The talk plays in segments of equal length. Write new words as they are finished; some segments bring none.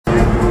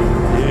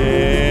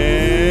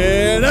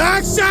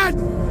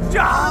Objection!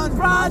 John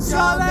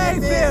Bradshaw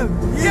Layfield,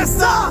 you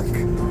suck!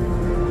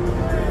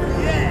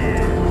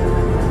 Yeah!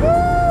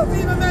 Woo!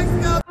 Viva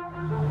Mexico!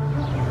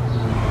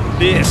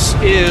 This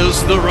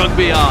is the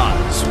Rugby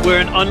Odds, where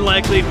an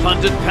unlikely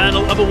pundit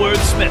panel of a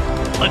wordsmith,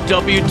 a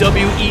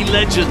WWE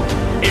legend,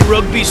 a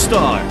rugby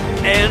star,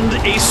 and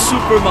a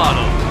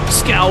supermodel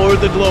scour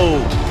the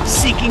globe,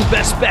 seeking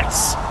best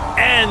bets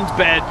and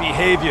bad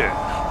behavior.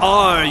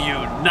 Are you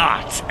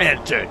not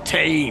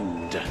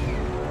entertained?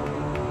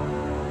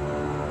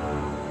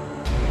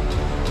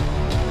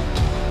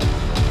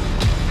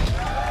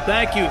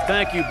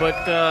 Thank you,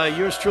 but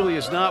yours truly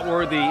is not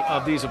worthy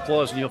of these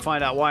applause, and you'll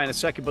find out why in a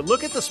second. But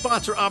look at the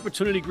sponsor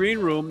opportunity green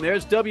room.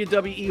 There's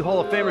WWE Hall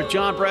of Famer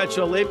John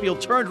Bradshaw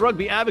Layfield, turned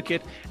rugby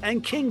advocate,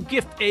 and King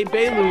Gift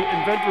Egbelu,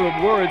 inventor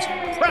of words,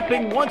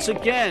 prepping once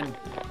again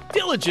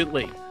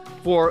diligently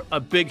for a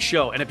big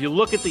show. And if you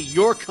look at the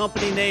Your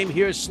Company name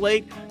here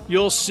slate,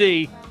 you'll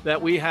see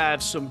that we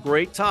have some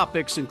great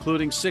topics,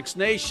 including Six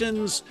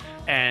Nations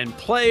and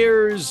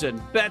players and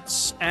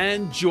bets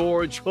and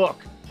George Hook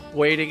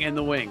waiting in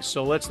the wings.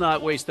 So let's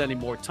not waste any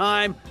more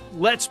time.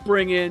 Let's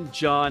bring in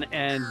John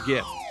and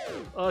Gift.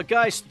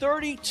 Guys,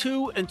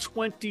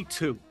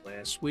 32-22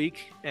 last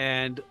week,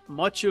 and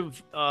much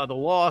of the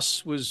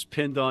loss was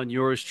pinned on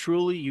yours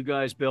truly. You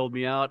guys bailed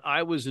me out.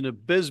 I was an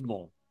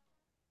abysmal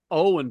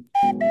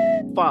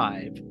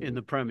 0-5 in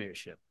the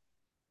Premiership.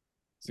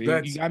 See,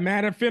 you got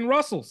mad at Finn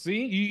Russell.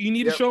 See, you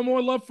need to show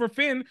more love for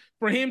Finn,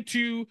 for him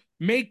to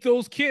make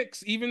those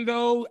kicks, even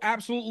though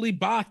absolutely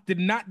Bath did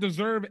not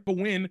deserve a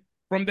win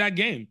from that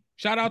game.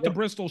 Shout out to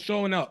Bristol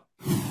showing up.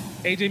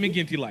 AJ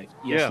McGinty life.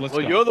 Yes, let's go.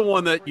 You're the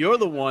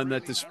one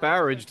that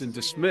disparaged and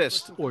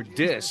dismissed or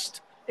dissed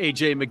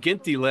AJ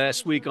McGinty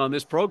last week on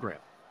this program.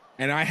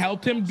 And I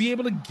helped him be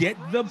able to get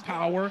the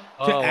power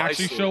to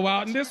actually show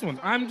out in this one.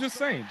 I'm just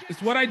saying,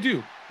 it's what I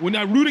do. When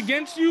I root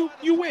against you,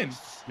 you win.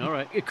 All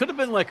right. It could have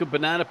been like a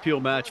banana peel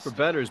match for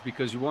bettors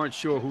because you weren't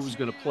sure who was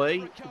going to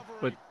play,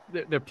 but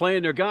they're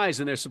playing their guys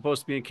and they're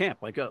supposed to be in camp,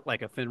 like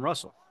a Finn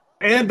Russell.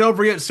 And don't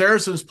forget,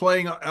 Saracens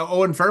playing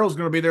Owen Farrell's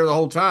going to be there the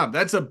whole time.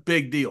 That's a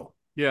big deal.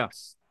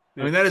 Yes.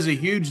 I mean, that is a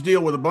huge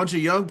deal with a bunch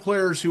of young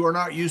players who are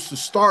not used to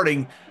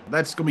starting.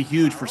 That's going to be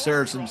huge for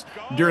Saracens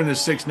during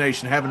this Six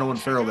Nation, having Owen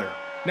Farrell there.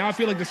 Now I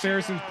feel like the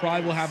Saracens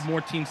probably will have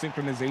more team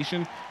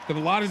synchronization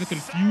because a lot of the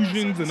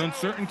confusions and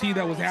uncertainty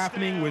that was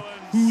happening with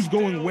who's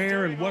going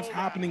where and what's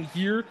happening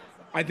here,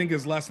 I think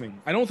is lessening.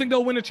 I don't think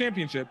they'll win a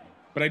championship,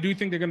 but I do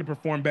think they're going to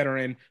perform better.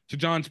 And to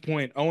John's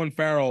point, Owen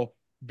Farrell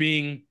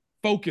being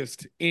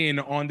focused in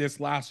on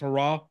this last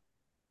hurrah,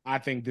 I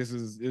think this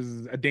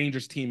is a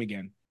dangerous team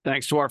again.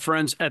 Thanks to our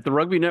friends at the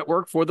Rugby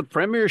Network for the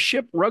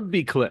Premiership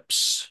Rugby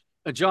Clips.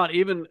 John,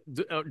 even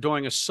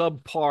during a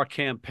subpar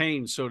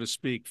campaign, so to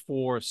speak,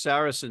 for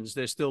Saracens,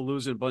 they're still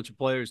losing a bunch of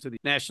players to the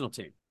national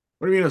team.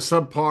 What do you mean a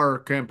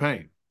subpar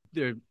campaign?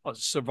 They're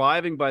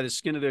surviving by the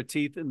skin of their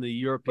teeth in the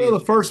European. Well,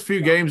 the first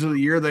few games of the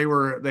year,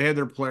 they had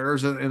their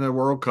players in the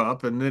World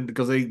Cup, and then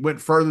because they went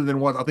further than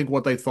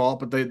what they thought,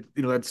 but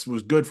that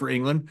was good for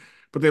England.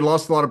 But they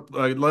lost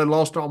they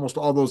lost almost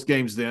all those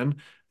games then,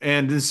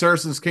 and the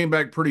Saracens came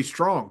back pretty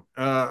strong.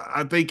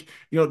 I think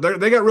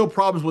they got real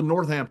problems with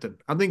Northampton.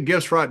 I think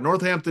Gift's right.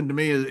 Northampton to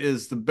me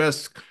is the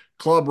best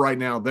club right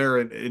now there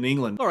in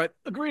England. All right,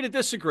 agree to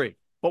disagree.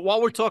 But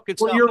while we're talking,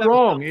 you're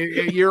wrong.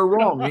 You're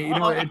wrong.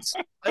 It's.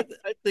 I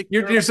think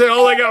you're saying,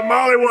 they got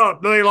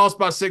mollywopped. No, they lost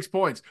by 6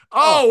 points.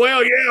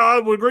 Well, yeah, I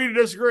would agree to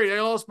disagree. They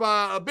lost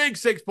by a big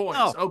 6 points.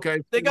 No,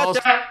 okay, they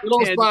lost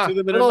to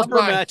them in a number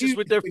of matches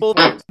with their full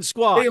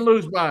squad. They didn't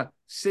lose by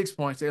 6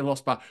 points. They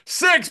lost by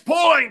 6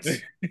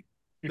 points.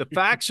 The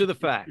facts are the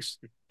facts.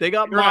 They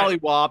got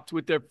mollywopped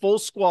with their full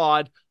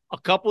squad a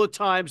couple of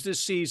times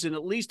this season,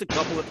 at least a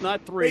couple, if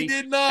not three.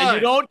 They did not. And you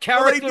don't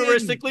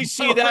characteristically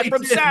see that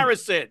from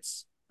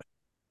Saracens.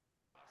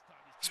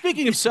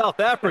 Speaking of South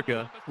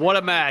Africa, what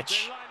a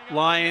match.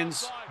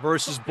 Lions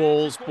versus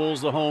Bulls.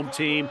 Bulls, the home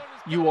team.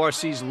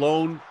 URC's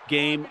lone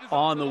game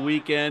on the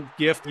weekend.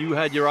 Gift, you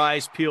had your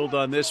eyes peeled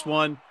on this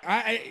one.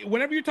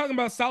 Whenever you're talking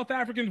about South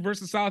Africans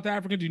versus South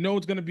Africans, you know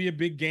it's going to be a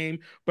big game.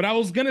 But I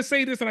was going to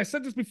say this, and I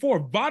said this before,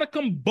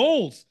 Vodacom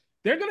Bulls,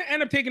 they're going to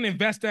end up taking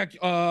Investec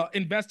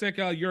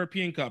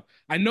European Cup.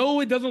 I know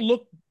it doesn't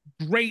look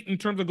great in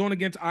terms of going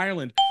against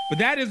Ireland, but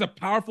that is a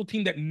powerful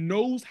team that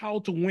knows how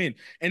to win.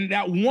 And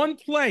that one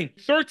play,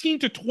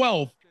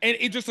 13-12, and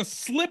it's just a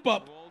slip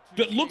up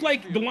that looked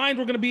like the Lions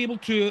were going to be able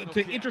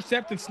to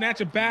intercept and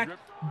snatch it back.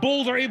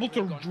 Bulls are able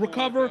to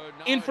recover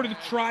in for the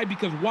try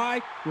because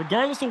why?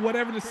 Regardless of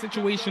whatever the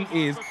situation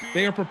is,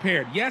 they are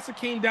prepared. Yes, it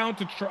came down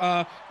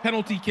to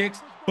penalty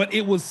kicks, but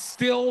it was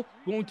still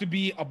going to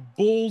be a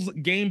Bulls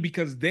game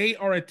because they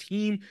are a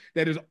team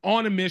that is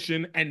on a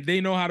mission and they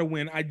know how to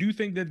win. I do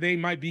think that they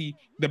might be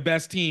the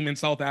best team in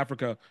South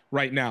Africa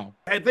right now.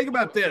 And think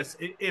about this.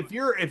 If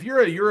you're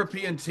a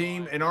European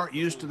team and aren't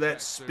used to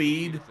that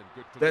speed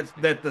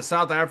that the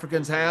South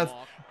Africans have,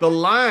 the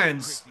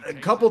Lions, a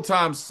couple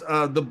times,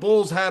 the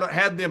Bulls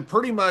had them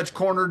pretty much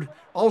cornered.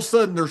 All of a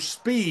sudden, their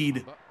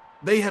speed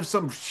they have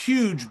some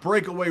huge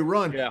breakaway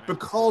run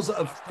because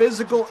of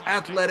physical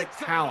athletic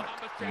talent.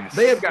 Yes.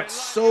 They have got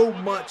so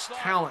much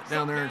talent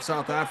down there in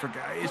South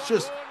Africa. It's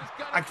just,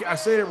 I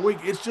say it every week,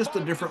 it's just a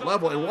different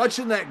level. And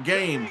watching that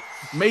game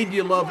made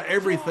you love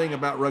everything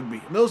about rugby.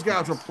 And those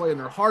guys were playing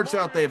their hearts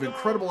out. They have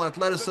incredible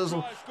athleticism.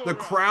 The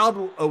crowd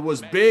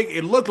was big.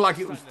 It looked like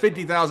it was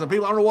 50,000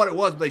 people. I don't know what it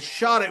was, but they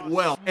shot it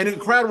well. And the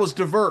crowd was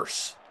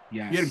diverse.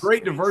 Yes. You had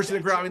great diversity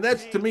in the crowd. I mean,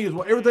 that's, to me, is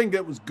what everything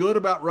that was good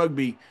about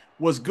rugby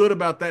was good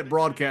about that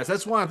broadcast.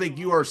 That's why I think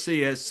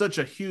URC has such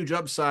a huge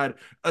upside,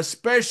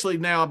 especially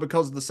now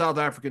because of the South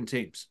African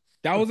teams.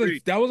 That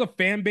was a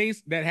fan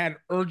base that had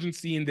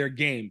urgency in their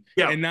game,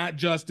 and not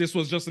just this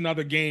was just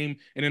another game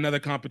in another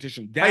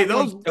competition.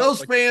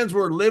 Those fans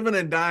were living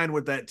and dying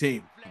with that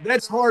team.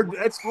 That's hard.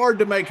 That's hard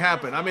to make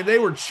happen. I mean, they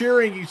were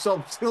cheering. You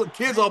saw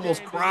kids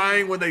almost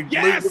crying when they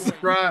lose the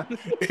try.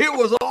 It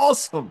was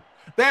awesome.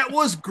 That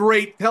was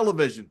great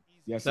television.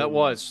 Yes, that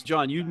was.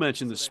 John, you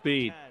mentioned the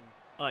speed,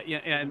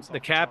 and the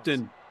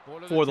captain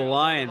for the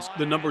Lions,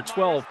 the number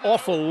 12,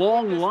 off a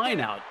long line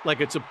out.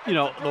 Like it's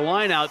the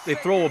line out, they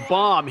throw a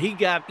bomb. He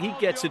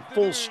gets it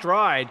full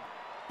stride,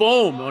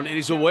 boom, and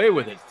he's away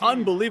with it.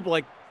 Unbelievable.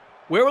 Like,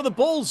 where are the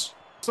Bulls?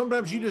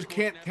 Sometimes you just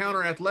can't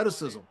counter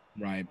athleticism.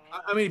 Right.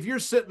 I mean, if you're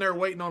sitting there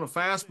waiting on a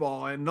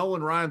fastball and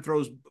Nolan Ryan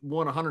throws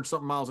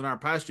 100-something miles an hour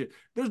past you,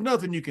 there's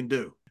nothing you can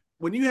do.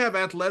 When you have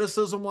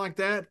athleticism like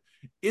that,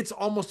 it's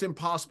almost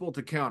impossible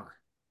to counter.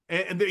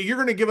 And you're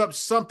going to give up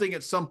something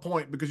at some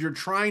point because you're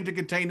trying to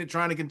contain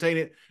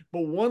it.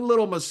 But one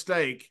little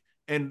mistake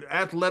and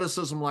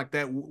athleticism like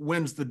that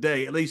wins the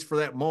day, at least for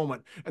that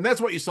moment. And that's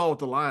what you saw with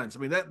the Lions. I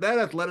mean, that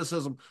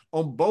athleticism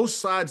on both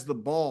sides of the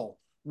ball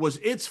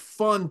it's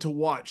fun to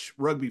watch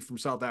rugby from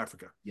South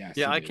Africa. Yes,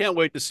 yeah, I can't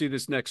wait to see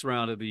this next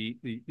round of the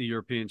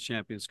European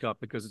Champions Cup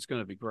because it's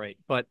going to be great.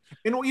 But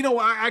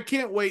I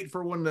can't wait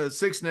for when the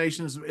Six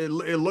Nations it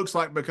looks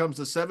like becomes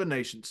the Seven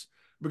Nations,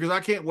 because I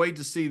can't wait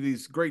to see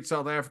these great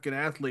South African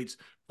athletes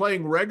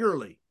playing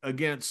regularly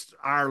against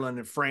Ireland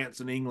and France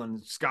and England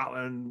and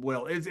Scotland.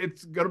 Well,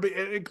 it's going to be,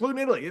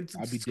 including Italy. It's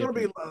going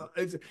to be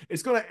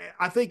it's going to,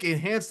 I think,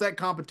 enhance that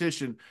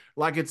competition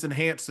like it's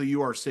enhanced the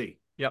URC.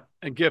 Yep.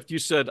 And Gift, you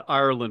said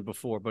Ireland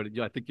before, but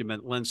I think you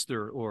meant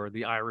Leinster or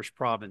the Irish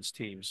province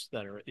teams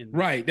that are in.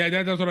 Right.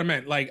 That's what I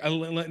meant. Like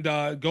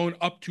going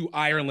up to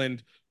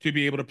Ireland to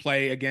be able to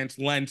play against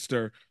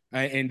Leinster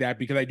in that,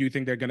 because I do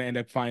think they're going to end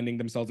up finding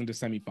themselves into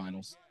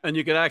semifinals. And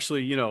you could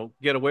actually,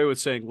 get away with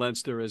saying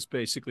Leinster is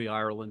basically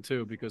Ireland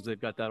too, because they've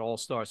got that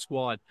all-star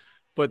squad.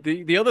 But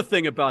the other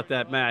thing about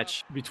that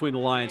match between the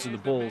Lions and the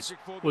Bulls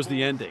was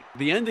the ending.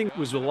 The ending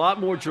was a lot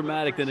more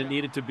dramatic than it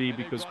needed to be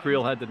because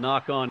Creel had to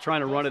knock on,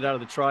 trying to run it out of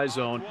the try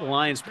zone. The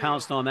Lions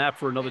pounced on that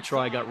for another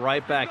try, got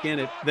right back in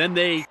it. Then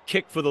they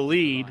kicked for the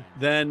lead.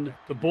 Then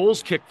the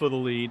Bulls kicked for the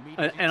lead.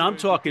 And I'm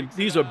talking,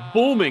 these are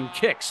booming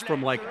kicks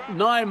from like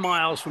 9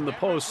 miles from the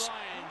posts.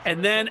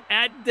 And then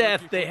at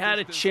death, they had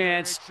a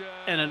chance,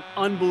 and an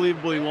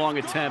unbelievably long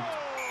attempt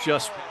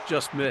just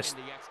missed.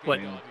 But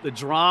the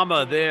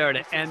drama there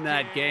to end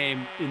that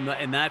game in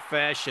that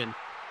fashion,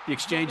 the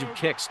exchange of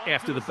kicks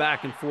after the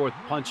back and forth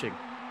punching,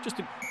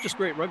 just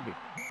great rugby.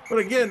 But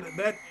again,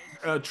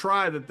 that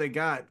try that they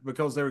got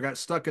because they got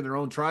stuck in their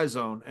own try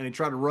zone and he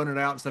tried to run it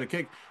out instead of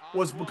kick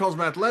was because of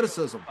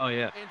athleticism. Oh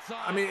yeah.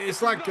 I mean,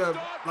 it's like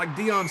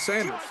Deion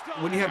Sanders.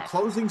 When you have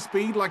closing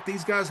speed like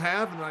these guys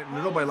have,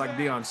 and nobody like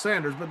Deion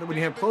Sanders, but when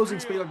you have closing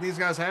speed like these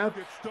guys have,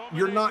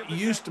 you're not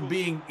used to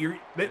being.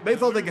 They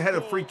thought they could have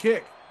a free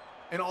kick.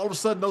 And all of a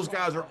sudden, those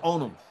guys are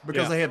on them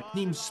because they have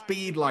team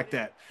speed like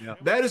that. Yeah.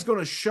 That is going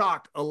to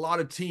shock a lot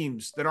of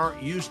teams that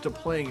aren't used to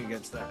playing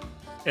against that.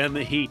 And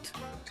the heat.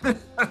 And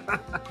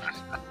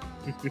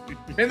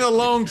the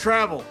long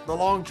travel.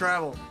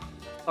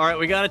 All right,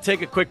 we got to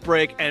take a quick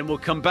break, and we'll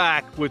come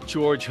back with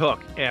George Hook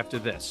after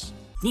this.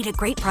 Need a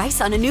great price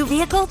on a new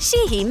vehicle?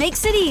 Sheehy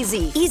makes it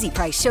easy. Easy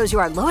Price shows you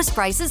our lowest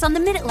prices on the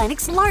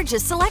Mid-Atlantic's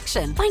largest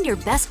selection. Find your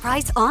best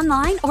price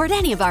online or at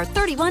any of our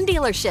 31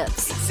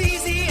 dealerships. It's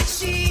easy at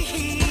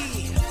Sheehy.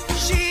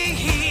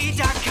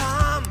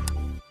 Sheehy.com.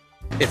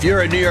 If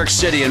you're in New York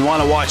City and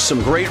want to watch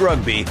some great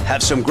rugby,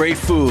 have some great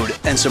food,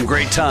 and some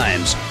great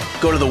times,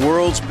 go to the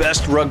world's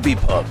best rugby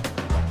pub,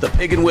 the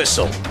Pig and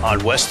Whistle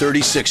on West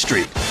 36th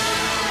Street.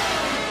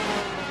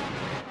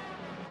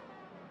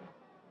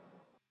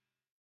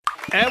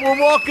 And we're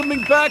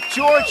welcoming back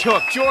George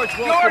Hook. George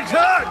Hook.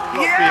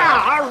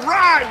 Yeah. All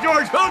right.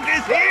 George Hook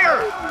is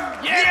here.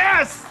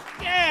 Yes.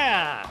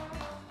 Yeah.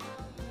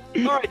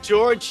 All right,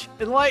 George,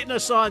 enlighten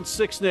us on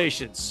Six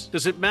Nations.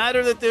 Does it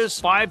matter that there's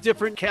 5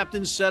 different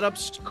captain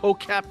setups,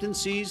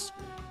 co-captaincies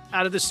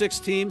out of the 6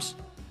 teams?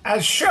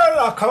 As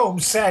Sherlock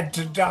Holmes said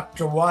to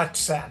Dr.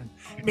 Watson,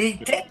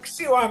 methinks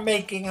you are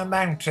making a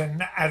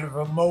mountain out of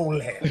a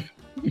molehill.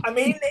 I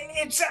mean,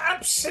 it's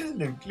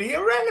absolutely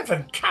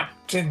irrelevant.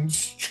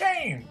 Captains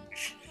change.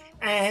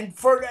 And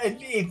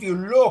if you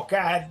look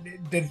at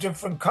the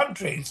different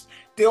countries,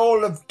 they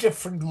all have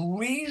different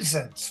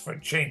reasons for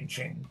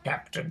changing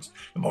captains.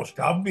 The most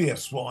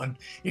obvious one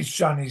is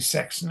Johnny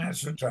Sexton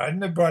has retired,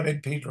 and they brought in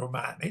Peter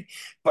O'Mahony.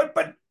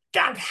 But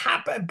that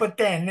happen. But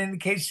then in the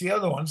case of the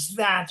other ones,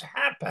 that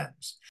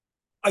happens.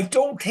 I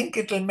don't think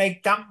it'll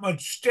make that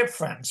much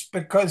difference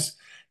because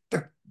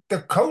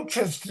the coach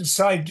has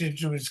decided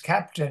who his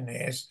captain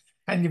is,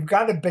 and you've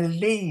got to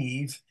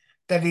believe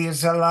that he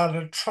has a lot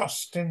of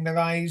trust in the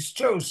guy he's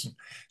chosen.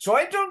 So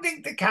I don't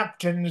think the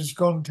captain is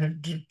going to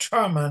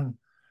determine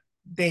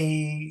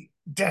the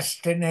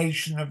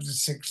destination of the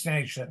Six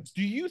Nations.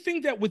 Do you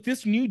think that with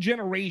this new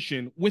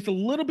generation, with a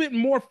little bit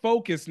more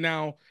focus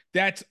now,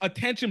 that's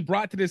attention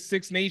brought to this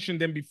Six Nation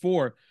than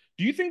before,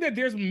 do you think that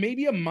there's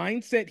maybe a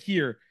mindset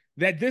here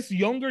that this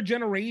younger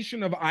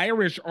generation of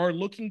Irish are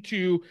looking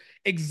to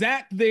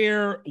exact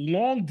their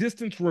long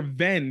distance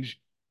revenge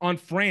on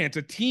France,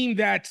 a team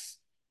that's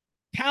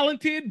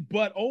talented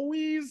but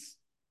always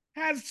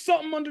has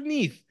something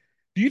underneath?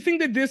 Do you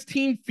think that this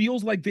team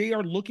feels like they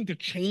are looking to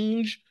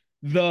change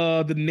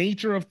the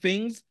nature of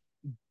things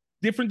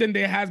different than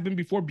there has been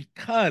before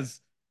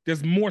because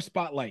there's more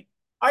spotlight?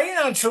 I think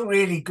that's a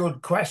really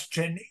good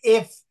question,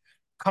 if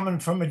coming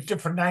from a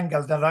different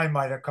angle that I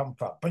might have come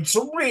from. But it's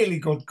a really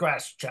good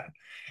question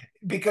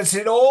because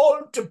it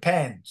all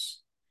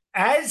depends,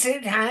 as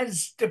it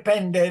has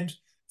depended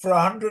for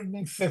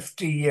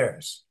 150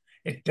 years.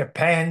 It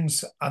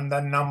depends on the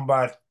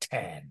number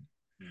 10.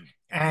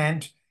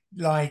 And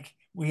like,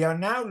 we are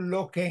now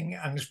looking,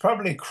 and it's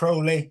probably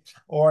Crowley,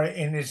 or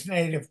in his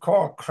native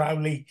Cork,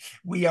 Crowley.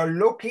 We are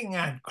looking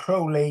at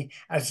Crowley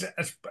as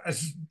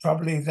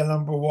probably the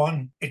number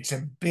one. It's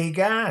a big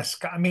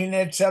ask. I mean,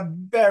 it's a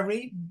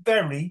very,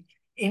 very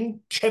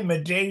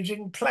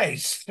intimidating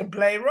place to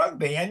play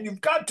rugby, and you've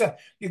got to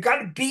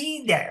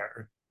be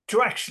there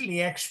to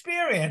actually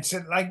experience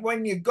it. Like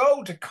when you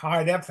go to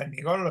Cardiff and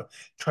you go to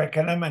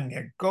Twickenham and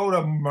you go to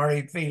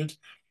Murrayfield,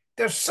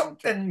 there's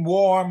something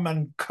warm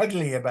and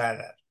cuddly about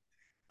it.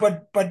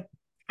 But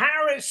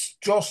Paris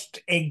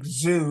just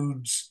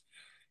exudes,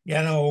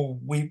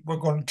 we're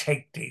going to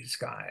take these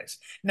guys.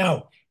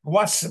 Now,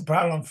 what's the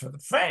problem for the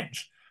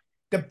French?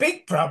 The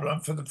big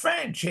problem for the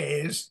French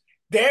is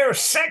their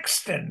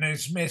sexton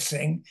is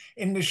missing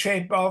in the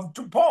shape of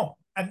Dupont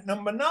at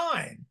number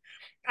 9.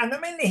 And I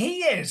mean, he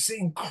is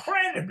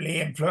incredibly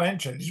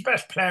influential. He's the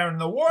best player in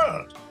the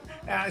world.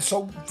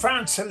 So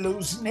France are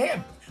losing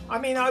him. I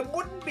mean, I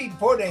wouldn't be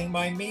putting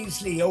my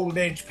measly old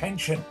age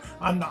pension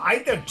on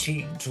either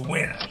team to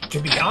win it, to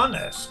be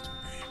honest.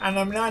 And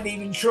I'm not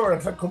even sure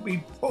if it could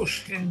be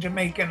pushed into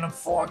making a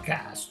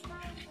forecast.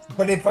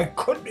 But if I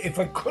could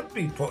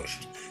be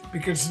pushed,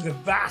 because of the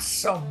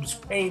vast sums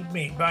paid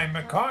me by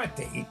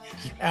McCarthy,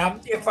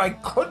 if I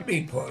could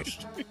be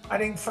pushed, I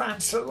think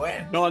France will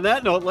win. No, on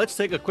that note, let's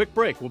take a quick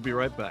break. We'll be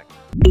right back.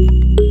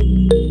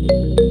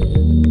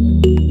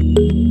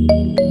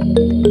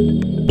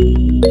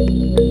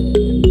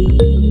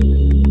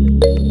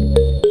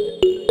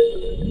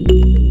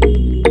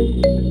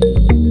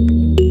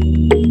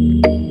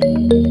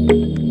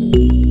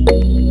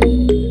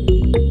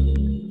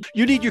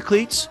 You need your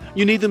cleats?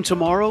 You need them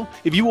tomorrow?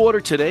 If you order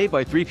today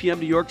by 3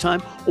 p.m. New York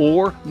time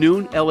or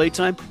noon LA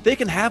time, they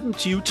can have them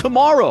to you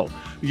tomorrow.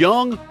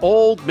 Young,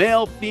 old,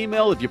 male,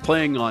 female, if you're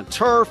playing on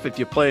turf, if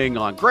you're playing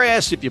on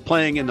grass, if you're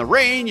playing in the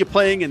rain, you're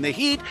playing in the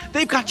heat,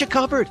 they've got you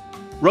covered.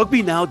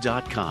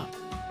 RugbyNow.com.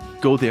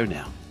 Go there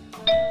now.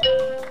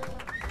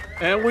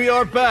 And we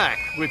are back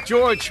with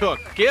George Hook.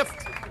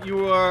 Gift, you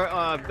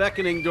were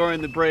beckoning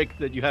during the break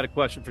that you had a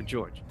question for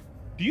George.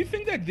 Do you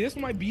think that this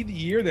might be the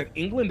year that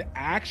England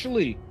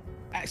actually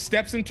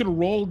steps into the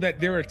role that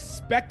they're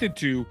expected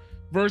to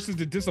versus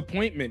the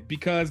disappointment,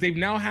 because they've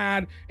now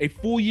had a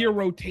full year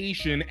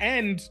rotation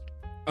and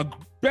a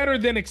better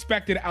than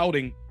expected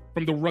outing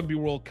from the Rugby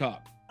World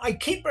Cup? I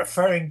keep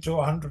referring to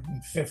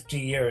 150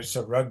 years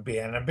of rugby,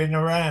 and I've been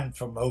around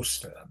for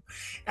most of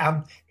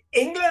them.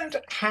 England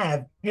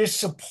have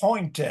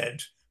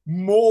disappointed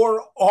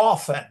more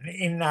often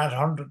in that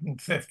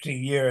 150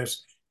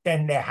 years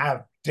than they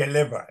have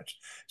delivered.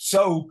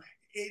 So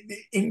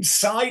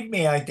inside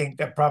me, I think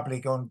they're probably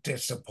going to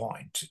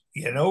disappoint,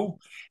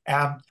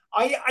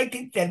 I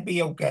think they'll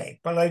be okay,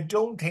 but I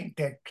don't think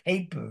they're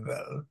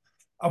capable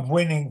of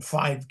winning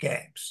 5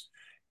 games.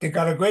 They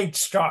got a great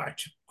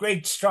start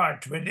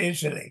with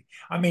Italy.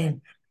 I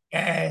mean,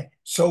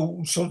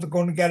 so they're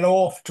going to get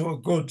off to a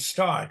good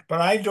start, but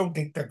I don't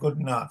think they're good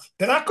enough.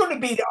 They're not going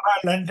to beat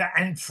Ireland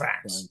and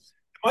France.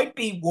 Might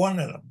be one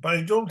of them, but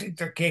I don't think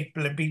they're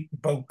capable of beating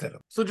both of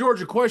them. So,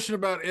 George, a question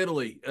about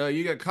Italy.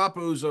 You got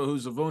Capuzzo,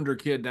 who's a Wunder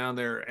kid down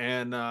there,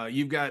 and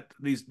you've got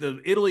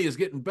Italy is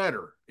getting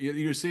better.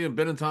 You're seeing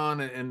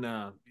Benetton and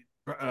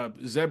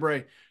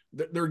Zebre.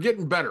 They're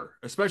getting better,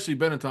 especially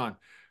Benetton.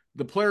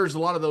 The players, a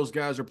lot of those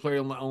guys are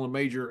playing on a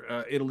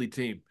major Italy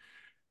team.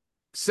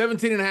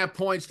 17.5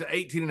 points to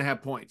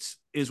 18.5 points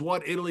is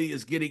what Italy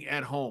is getting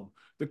at home.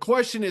 The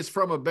question is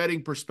from a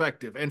betting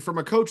perspective and from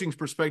a coaching's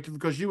perspective,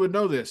 because you would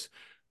know this.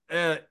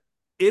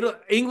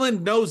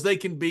 England knows they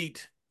can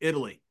beat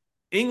Italy.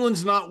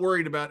 England's not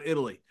worried about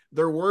Italy.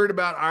 They're worried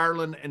about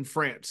Ireland and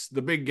France,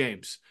 the big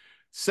games.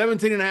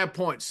 17.5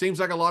 points. Seems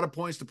like a lot of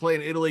points to play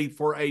in Italy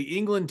for a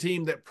England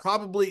team that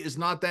probably is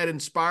not that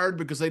inspired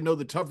because they know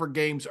the tougher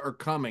games are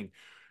coming.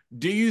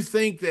 Do you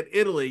think that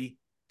Italy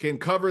can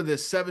cover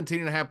this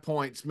 17.5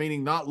 points,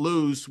 meaning not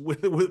lose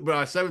with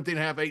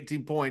 17.5,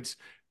 18 points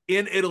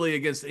in Italy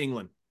against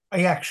England?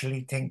 I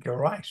actually think you're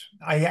right.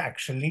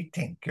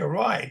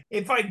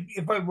 If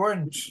I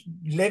weren't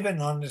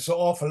living on this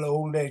awful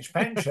old age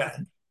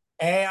pension,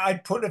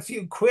 I'd put a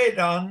few quid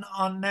on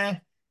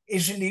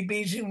Italy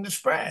beating the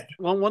spread.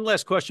 One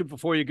last question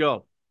before you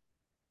go.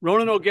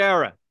 Ronan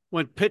O'Gara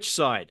went pitch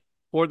side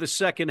for the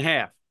second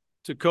half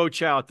to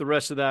coach out the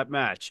rest of that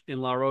match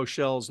in La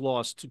Rochelle's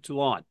loss to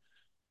Toulon.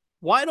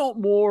 Why don't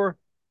more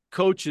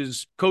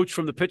coaches coach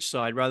from the pitch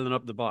side rather than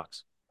up the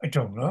box? I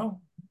don't know.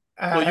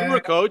 Well, you were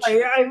a coach.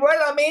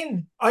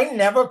 I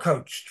never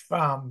coached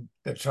from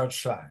the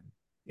touchline.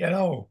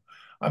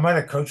 I might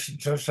have coached the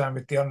touchline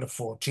with the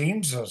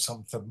under-14s or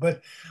something,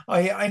 but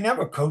I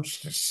never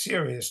coached a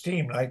serious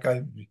team like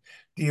the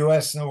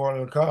US in the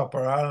World Cup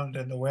or Ireland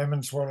in the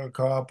Women's World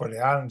Cup or the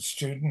Ireland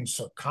Students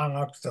or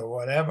Connacht or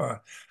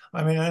whatever.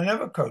 I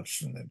never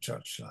coached from the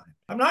touchline.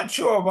 I'm not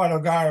sure what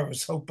O'Gara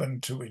was hoping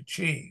to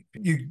achieve.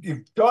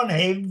 You've done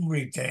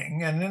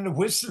everything, and then the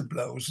whistle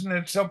blows, and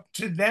it's up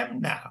to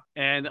them now.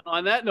 And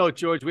on that note,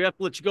 George, we have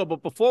to let you go.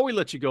 But before we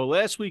let you go,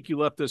 last week you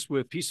left us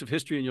with a piece of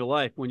history in your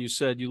life when you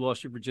said you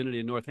lost your virginity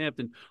in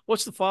Northampton.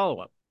 What's the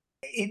follow-up?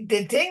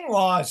 The thing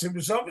was, it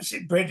was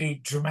obviously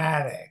pretty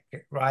dramatic,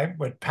 right?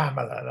 With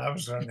Pamela, that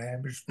was her name.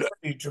 It was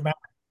pretty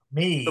dramatic for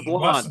me. The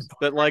blonde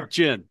that liked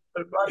gin.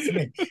 It wasn't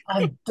me.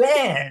 And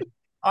then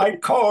I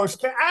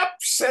caused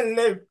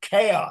absolute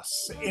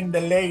chaos in the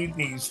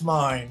lady's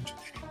mind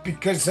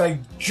because I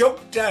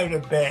jumped out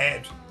of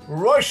bed,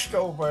 rushed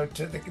over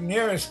to the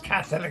nearest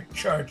Catholic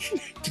church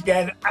to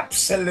get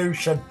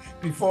absolution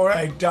before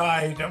I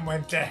died and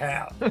went to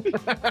hell.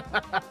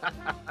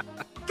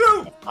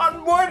 Dude,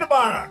 on word of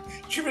honor,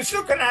 she was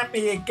looking at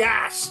me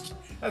aghast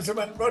as I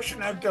went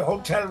rushing out the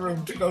hotel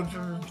room to go to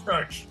the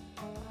church.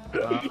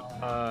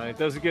 It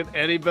doesn't get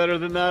any better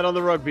than that on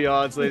the rugby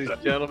odds, ladies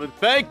and gentlemen.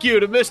 Thank you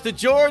to Mr.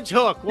 George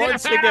Hook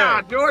once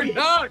again. George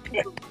Hook.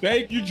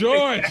 Thank you,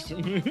 George.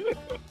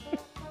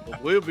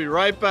 We'll be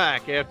right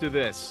back after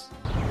this.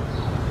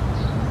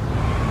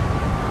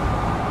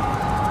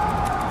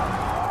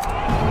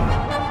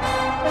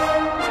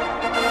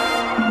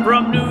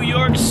 From New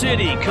York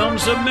City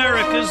comes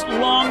America's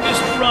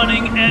longest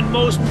running and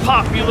most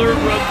popular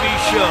rugby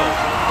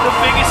show. The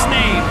biggest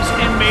names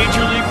in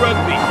Major League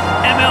Rugby,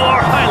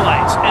 MLR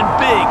highlights, and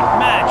big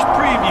match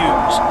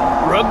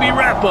previews. Rugby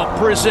Wrap-Up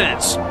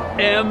presents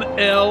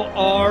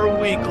MLR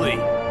Weekly,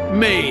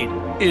 made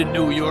in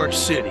New York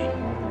City.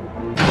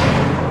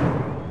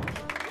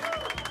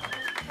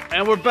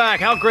 And we're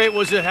back. How great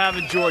was it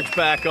having George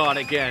back on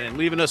again and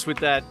leaving us with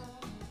that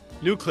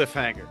new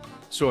cliffhanger?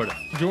 Sort of.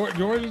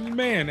 George is the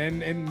man,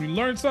 and we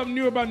learned something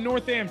new about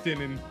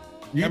Northampton and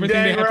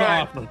everything they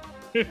have to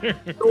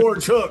offer.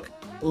 George Hook,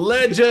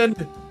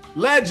 legend.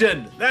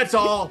 That's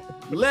all,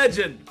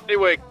 legend.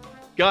 Anyway,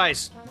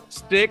 guys,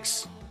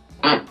 6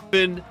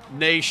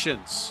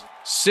 nations.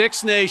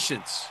 6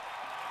 nations.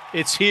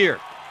 It's here.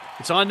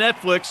 It's on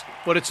Netflix,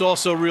 but it's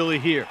also really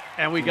here.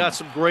 And we got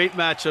some great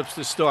matchups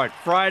to start.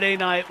 Friday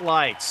Night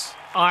Lights,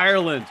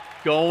 Ireland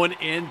going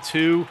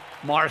into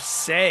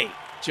Marseille.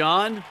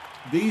 John?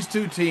 These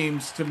two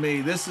teams, to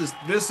me, this is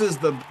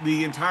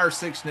the entire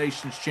Six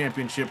Nations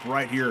Championship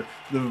right here,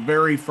 the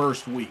very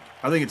first week.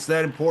 I think it's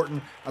that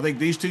important. I think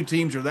these two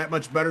teams are that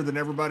much better than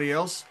everybody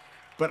else.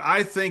 But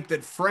I think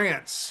that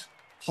France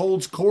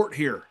holds court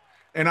here.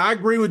 And I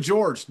agree with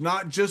George,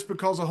 not just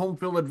because of home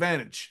field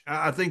advantage.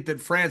 I think that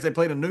France, they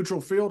played a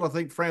neutral field. I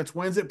think France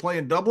wins it.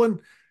 Playing Dublin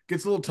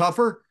gets a little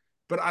tougher.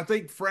 But I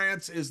think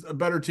France is a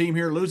better team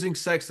here. Losing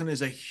Sexton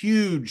is a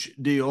huge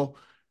deal.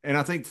 And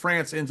I think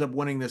France ends up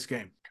winning this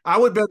game. I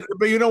would bet,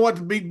 but you know what?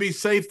 To be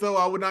safe, though,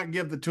 I would not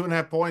give the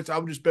 2.5 points. I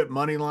would just bet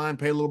money line,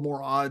 pay a little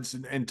more odds,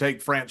 and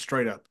take France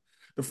straight up.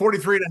 The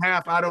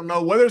 43.5, I don't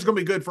know whether it's going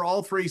to be good for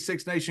all 3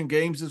 Six Nation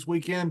games this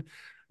weekend.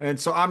 And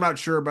so I'm not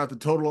sure about the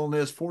total on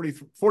this.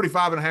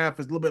 45.5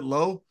 is a little bit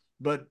low,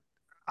 but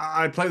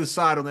I'd play the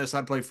side on this.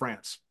 I'd play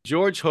France.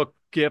 George Hook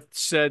Gift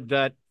said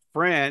that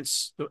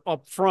France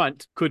up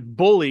front could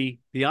bully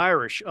the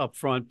Irish up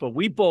front, but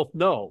we both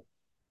know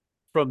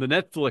from the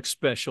Netflix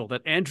special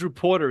that Andrew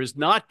Porter is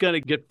not going to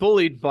get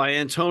bullied by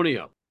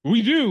Antonio.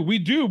 We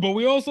do, but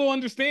we also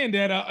understand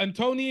that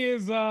Antonio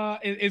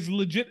is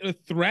legit a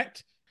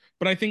threat,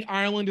 but I think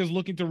Ireland is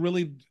looking to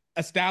really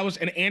establish,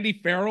 and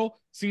Andy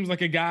Farrell seems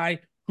like a guy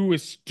who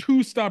is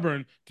too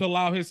stubborn to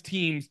allow his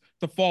teams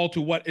to fall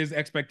to what is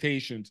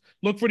expectations.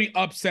 Look for the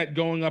upset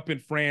going up in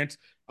France.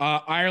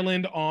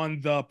 Ireland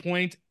on the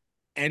point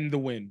and the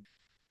win.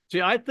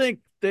 See, I think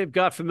they've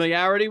got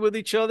familiarity with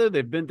each other.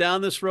 They've been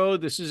down this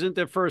road. This isn't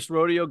their first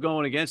rodeo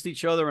going against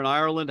each other, and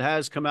Ireland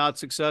has come out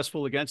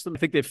successful against them. I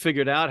think they've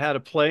figured out how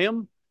to play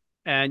them.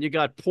 And you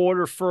got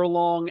Porter,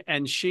 Furlong,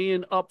 and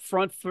Sheehan up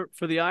front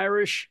for the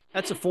Irish.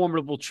 That's a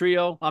formidable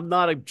trio. I'm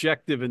not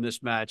objective in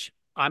this match.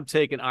 I'm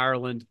taking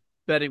Ireland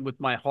betting with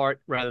my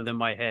heart rather than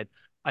my head.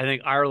 I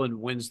think Ireland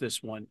wins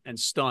this one and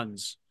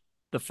stuns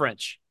the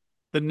French.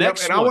 The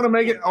next and one, I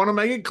want to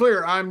make it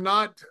clear, I'm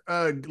not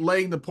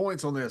laying the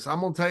points on this.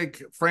 I'm going to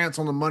take France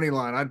on the money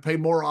line. I'd pay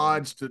more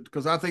odds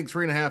because I think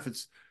 3.5.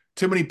 It's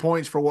too many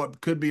points for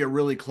what could be a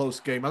really close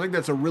game. I think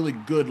that's a really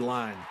good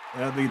line.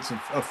 I think it's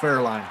a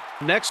fair line.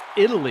 Next,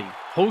 Italy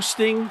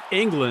hosting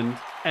England,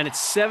 and it's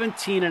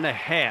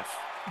 17.5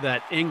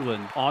 that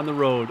England on the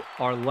road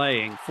are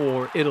laying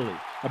for Italy.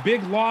 A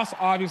big loss,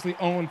 obviously,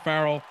 Owen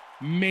Farrell,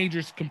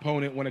 major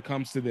component when it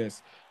comes to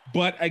this.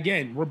 But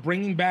again, we're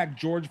bringing back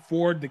George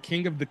Ford, the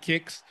king of the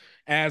kicks,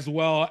 as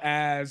well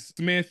as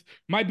Smith.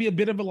 Might be a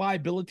bit of a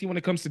liability when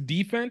it comes to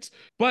defense,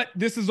 but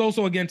this is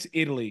also against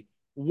Italy.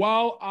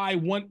 While I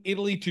want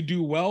Italy to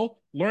do well,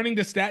 learning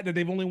the stat that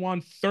they've only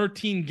won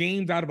 13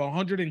 games out of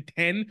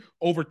 110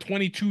 over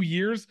 22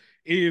 years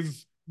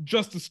is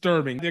just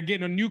disturbing. They're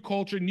getting a new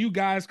culture, new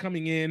guys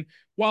coming in.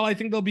 While I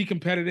think they'll be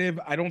competitive,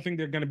 I don't think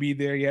they're going to be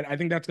there yet. I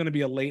think that's going to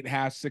be a late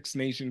half, Six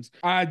Nations.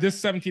 This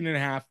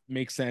 17.5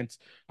 makes sense.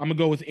 I'm going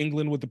to go with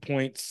England with the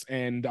points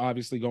and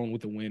obviously going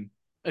with the win.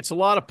 It's a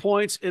lot of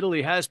points.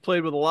 Italy has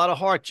played with a lot of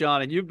heart,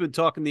 John, and you've been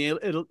talking the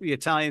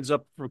Italians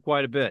up for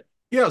quite a bit.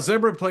 Yeah,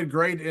 Zebra played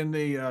great in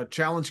the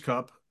Challenge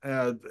Cup.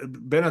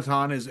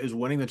 Benetton is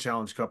winning the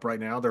Challenge Cup right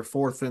now. They're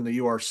fourth in the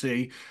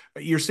URC.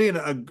 You're seeing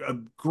a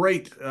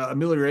great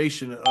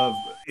amelioration of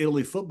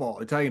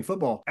Italian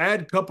football.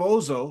 Add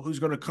Capozzo, who's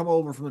going to come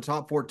over from the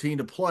top 14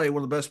 to play,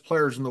 one of the best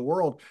players in the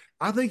world.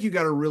 I think you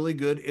got a really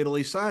good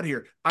Italy side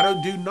here. I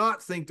do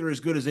not think they're as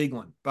good as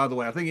England, by the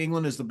way. I think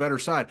England is the better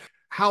side.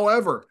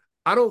 However,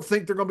 I don't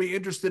think they're going to be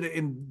interested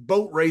in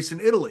boat race in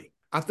Italy.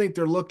 I think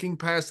they're looking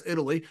past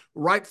Italy,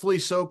 rightfully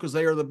so, because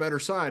they are the better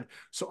side.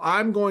 So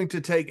I'm going to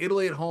take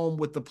Italy at home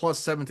with the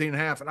plus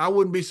 17.5, and I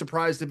wouldn't be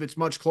surprised if it's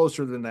much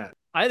closer than that.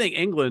 I think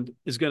England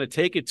is going to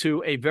take it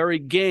to a very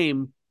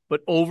game but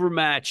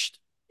overmatched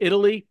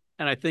Italy,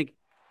 and I think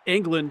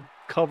England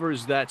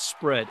covers that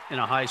spread in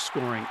a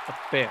high-scoring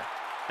affair.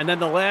 And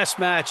then the last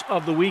match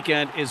of the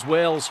weekend is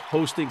Wales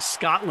hosting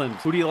Scotland.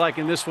 Who do you like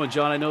in this one,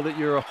 John? I know that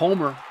you're a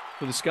homer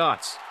for the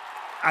Scots.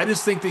 I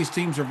just think these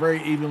teams are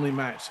very evenly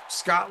matched.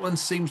 Scotland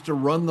seems to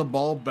run the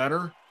ball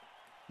better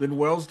than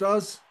Wales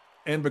does.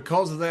 And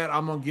because of that,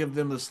 I'm going to give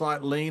them the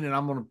slight lean, and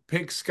I'm going to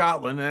pick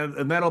Scotland.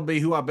 And that'll be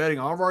who I'm betting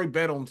on. I've already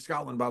bet on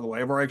Scotland, by the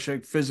way. I've already actually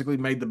physically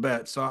made the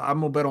bet. So I'm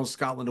going to bet on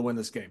Scotland to win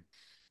this game.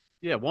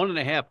 Yeah,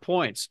 1.5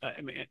 points.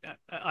 I mean,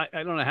 I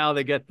don't know how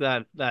they get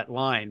that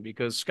line,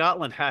 because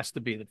Scotland has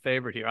to be the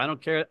favorite here. I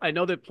don't care. I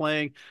know they're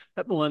playing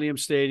at Millennium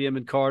Stadium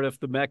in Cardiff,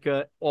 the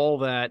Mecca, all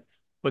that.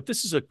 But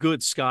this is a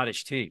good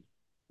Scottish team.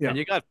 Yeah. And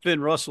you got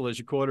Finn Russell as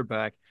your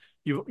quarterback.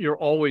 You're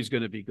always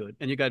going to be good.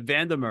 And you got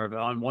Van der Merwe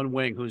on one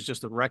wing, who's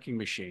just a wrecking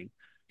machine.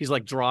 He's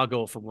like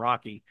Drago from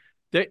Rocky.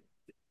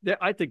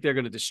 I think they're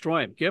going to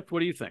destroy him. Gift, what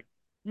do you think?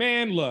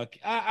 Man, look,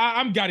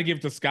 I'm got to give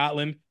it to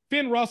Scotland.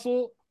 Finn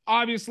Russell,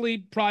 obviously,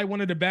 probably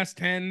one of the best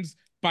 10s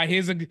by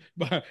his,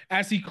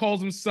 as he calls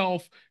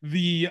himself,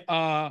 the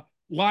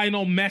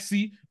Lionel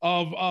Messi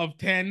of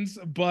 10s.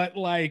 But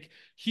like,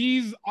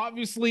 he's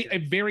obviously a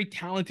very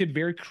talented,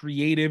 very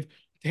creative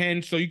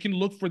 10, so you can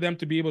look for them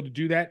to be able to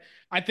do that.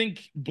 I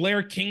think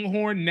Blair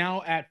Kinghorn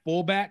now at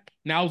fullback,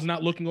 now is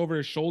not looking over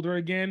his shoulder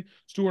again.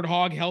 Stuart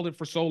Hogg held it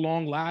for so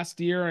long last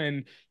year,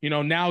 and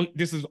now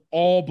this is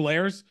all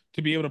Blair's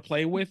to be able to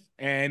play with.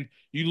 And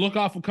you look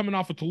off of coming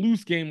off a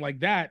Toulouse game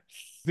like that,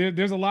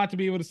 there's a lot to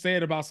be able to say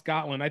it about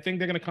Scotland. I think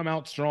they're going to come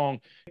out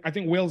strong. I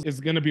think Wales is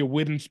going to be a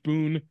wooden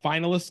spoon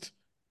finalist,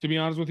 to be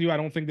honest with you. I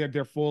don't think that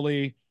they're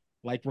fully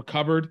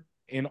recovered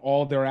in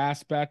all their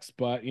aspects,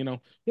 but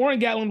Warren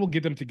Gatland will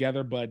get them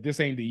together, but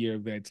this ain't the year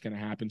that it's going to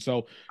happen.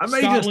 So I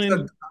may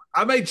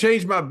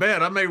change my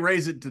bet. I may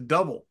raise it to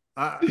double.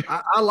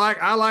 I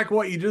like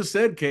what you just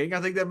said, King.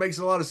 I think that makes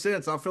a lot of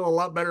sense. I feel a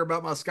lot better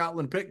about my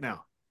Scotland pick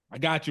now. I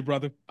got you,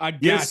 brother. I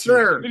got yes, you.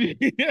 sir.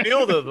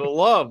 Feel the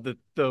love,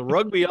 the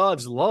rugby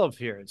odds love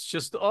here. It's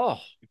just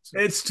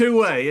it's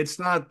two-way. It's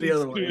not the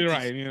other way. You're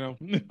right.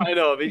 I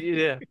know.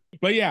 Yeah.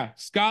 But yeah,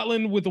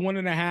 Scotland with the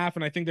 1.5,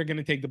 and I think they're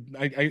going to take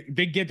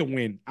they get the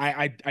win.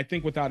 I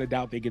think without a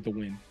doubt they get the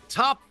win.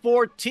 Top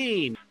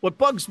 14. What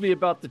bugs me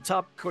about the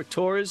top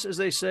couture, as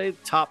they say,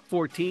 top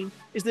 14,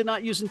 is they're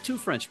not using two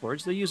French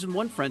words. They're using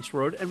one French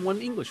word and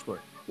one English word.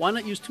 Why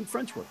not use two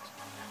French words?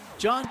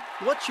 John,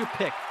 what's your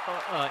pick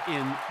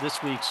in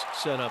this week's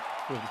setup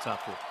for the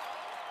top 14?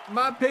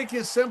 My pick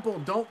is simple.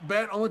 Don't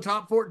bet on the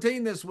top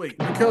 14 this week,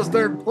 because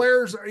their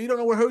players, you don't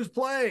know who's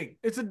playing.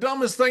 It's the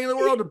dumbest thing in the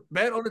world to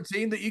bet on a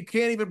team that you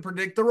can't even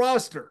predict the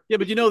roster. Yeah,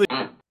 but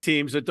the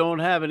teams that don't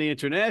have any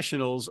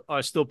internationals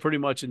are still pretty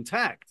much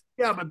intact.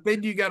 Yeah, but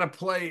then you got to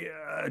play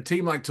a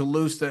team like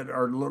Toulouse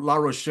or La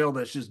Rochelle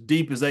that's just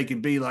deep as they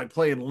can be, like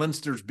playing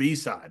Leinster's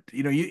B-side.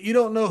 You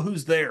don't know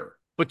who's there.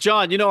 But,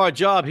 John, our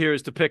job here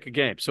is to pick a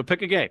game. So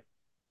pick a game.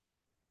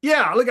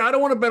 Yeah, look, I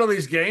don't want to bet on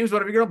these games,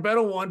 but if you're going to bet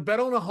on one,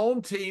 bet on a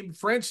home team.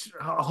 French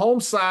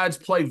home sides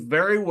play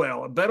very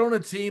well. Bet on a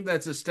team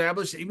that's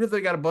established, even if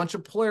they got a bunch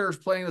of players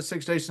playing the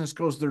Six Nations,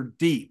 because they're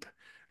deep.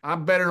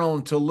 I'm betting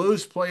on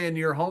Toulouse playing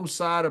your home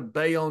side of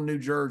Bayonne, New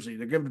Jersey.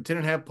 They're giving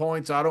 10.5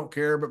 points. I don't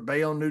care, but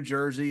Bayonne, New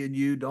Jersey, and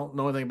you don't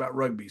know anything about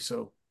rugby,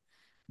 so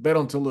bet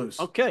on Toulouse.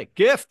 Okay,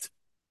 gift.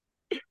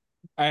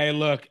 Hey,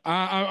 look,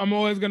 I'm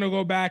always going to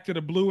go back to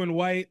the blue and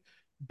white.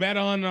 Bet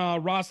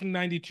on Racing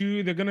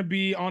 92. They're going to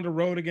be on the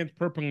road against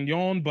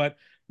Perpignan, but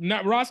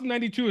Racing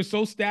 92 is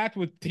so stacked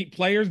with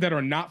players that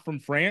are not from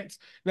France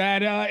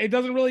that it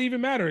doesn't really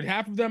even matter.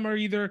 Half of them are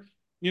either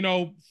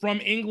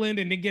from England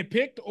and they get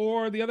picked,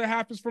 or the other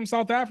half is from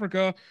South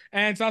Africa,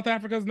 and South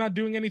Africa is not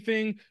doing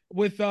anything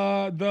with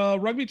the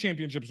rugby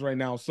championships right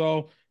now.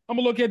 So I'm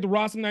gonna look at the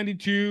Racing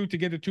 92 to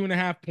get the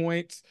 2.5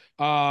 points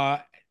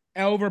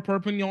over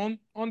Perpignan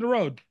on the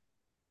road.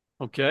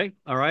 Okay,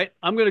 all right.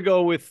 I'm gonna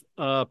go with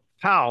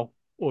Pau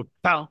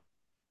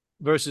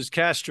versus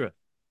Castra.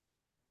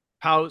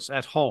 Pau's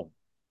at home.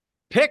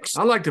 Picks.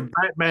 I like to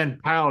Batman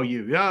Pow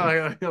you.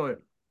 Yeah,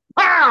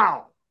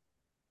 Pow.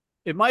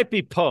 It might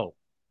be Poe.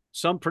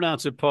 Some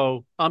pronounce it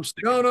Poe. I'm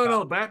sticking.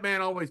 No.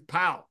 Batman always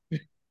Pow.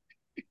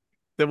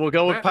 Then we'll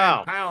go with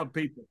Pow. Pow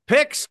people.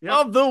 Picks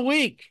of the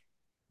week.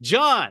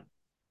 John.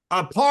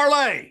 A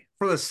parlay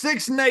for the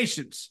Six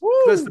Nations.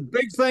 That's the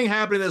big thing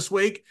happening this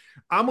week.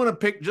 I'm going to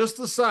pick just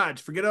the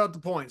sides. Forget about the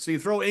points. So you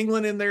throw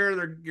England in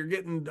there, you're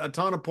getting a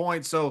ton of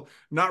points. So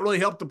not really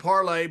help the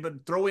parlay,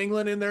 but throw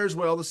England in there as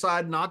well, the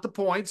side, not the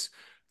points.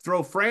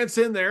 Throw France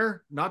in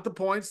there, not the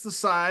points, the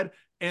side.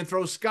 And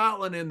throw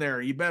Scotland in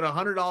there. You bet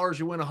 $100,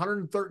 you win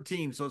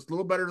 113. So it's a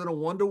little better than a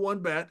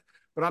 1-to-1 bet.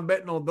 But I'm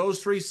betting on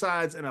those three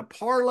sides, and a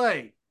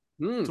parlay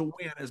to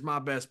win is my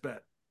best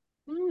bet.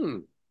 I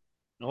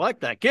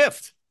like that.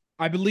 Gift.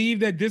 I believe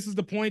that this is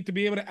the point to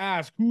be able to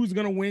ask who's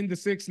going to win the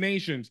Six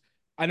Nations.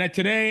 And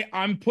today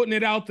I'm putting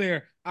it out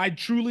there. I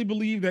truly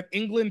believe that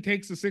England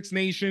takes the Six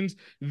Nations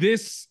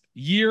this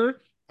year.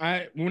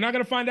 We're not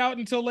going to find out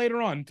until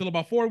later on, until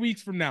about 4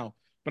 weeks from now.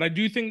 But I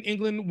do think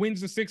England wins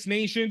the Six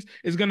Nations.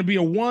 Is going to be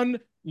a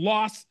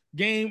one-loss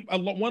game, a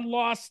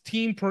one-loss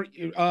team per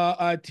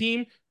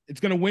team. It's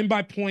going to win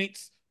by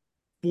points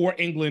for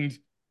England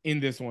in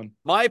this one.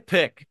 My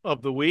pick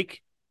of the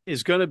week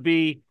is going to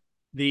be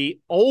the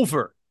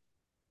over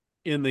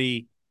in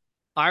the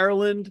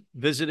Ireland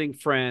visiting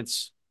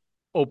France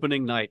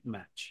opening night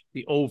match.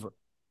 The over.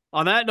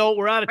 On that note,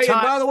 we're out of time.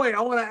 And by the way,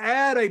 I want to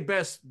add a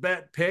best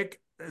bet pick.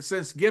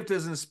 Since Gift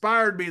has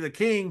inspired me, the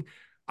king,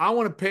 I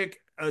want to pick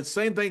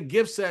same thing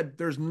Gift said.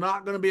 There's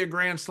not going to be a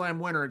Grand Slam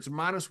winner. It's a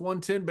minus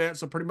 110 bet,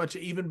 so pretty much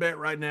an even bet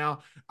right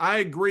now. I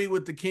agree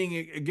with the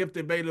king, Gift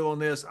Egbelu, on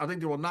this. I think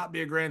there will not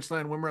be a Grand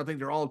Slam winner. I think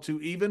they're all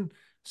too even.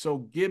 So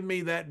give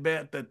me that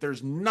bet that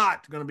there's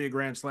not going to be a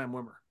Grand Slam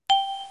winner.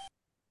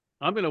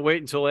 I'm going to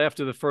wait until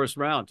after the first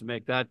round to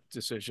make that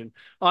decision.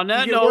 On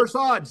that you get note, worse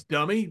odds,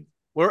 dummy.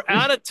 We're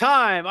out of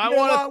time. I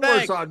want to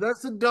thank. Worse odds.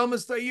 That's the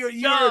dumbest thing. You're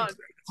John,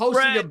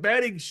 hosting a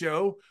betting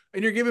show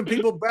and you're giving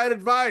people bad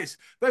advice.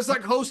 That's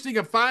like hosting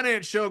a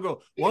finance show.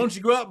 Go, why don't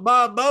you go out and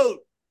buy a boat?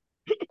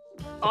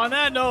 On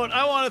that note,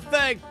 I want to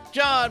thank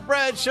John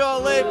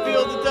Bradshaw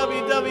Layfield, the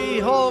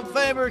WWE Hall of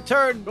Famer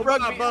turned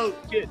rugby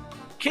boat kid.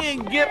 King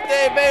Gift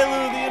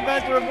Egbelu, the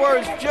inventor of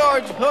words,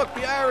 George Hook,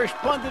 the Irish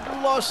pundit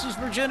who lost his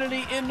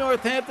virginity in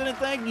Northampton, and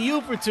thank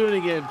you for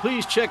tuning in.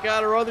 Please check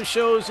out our other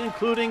shows,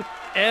 including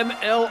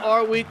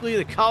MLR Weekly,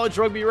 the College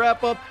Rugby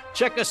Wrap-Up.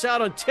 Check us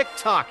out on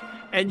TikTok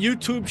and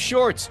YouTube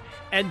Shorts,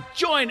 and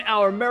join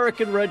our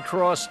American Red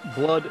Cross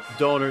blood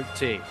donor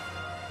team.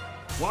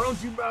 Why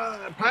don't you buy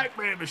a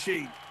Pac-Man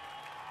machine?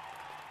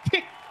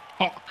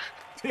 TikTok.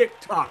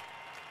 TikTok.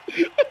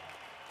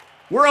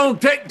 We're on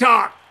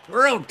TikTok.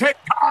 We're on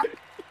TikTok.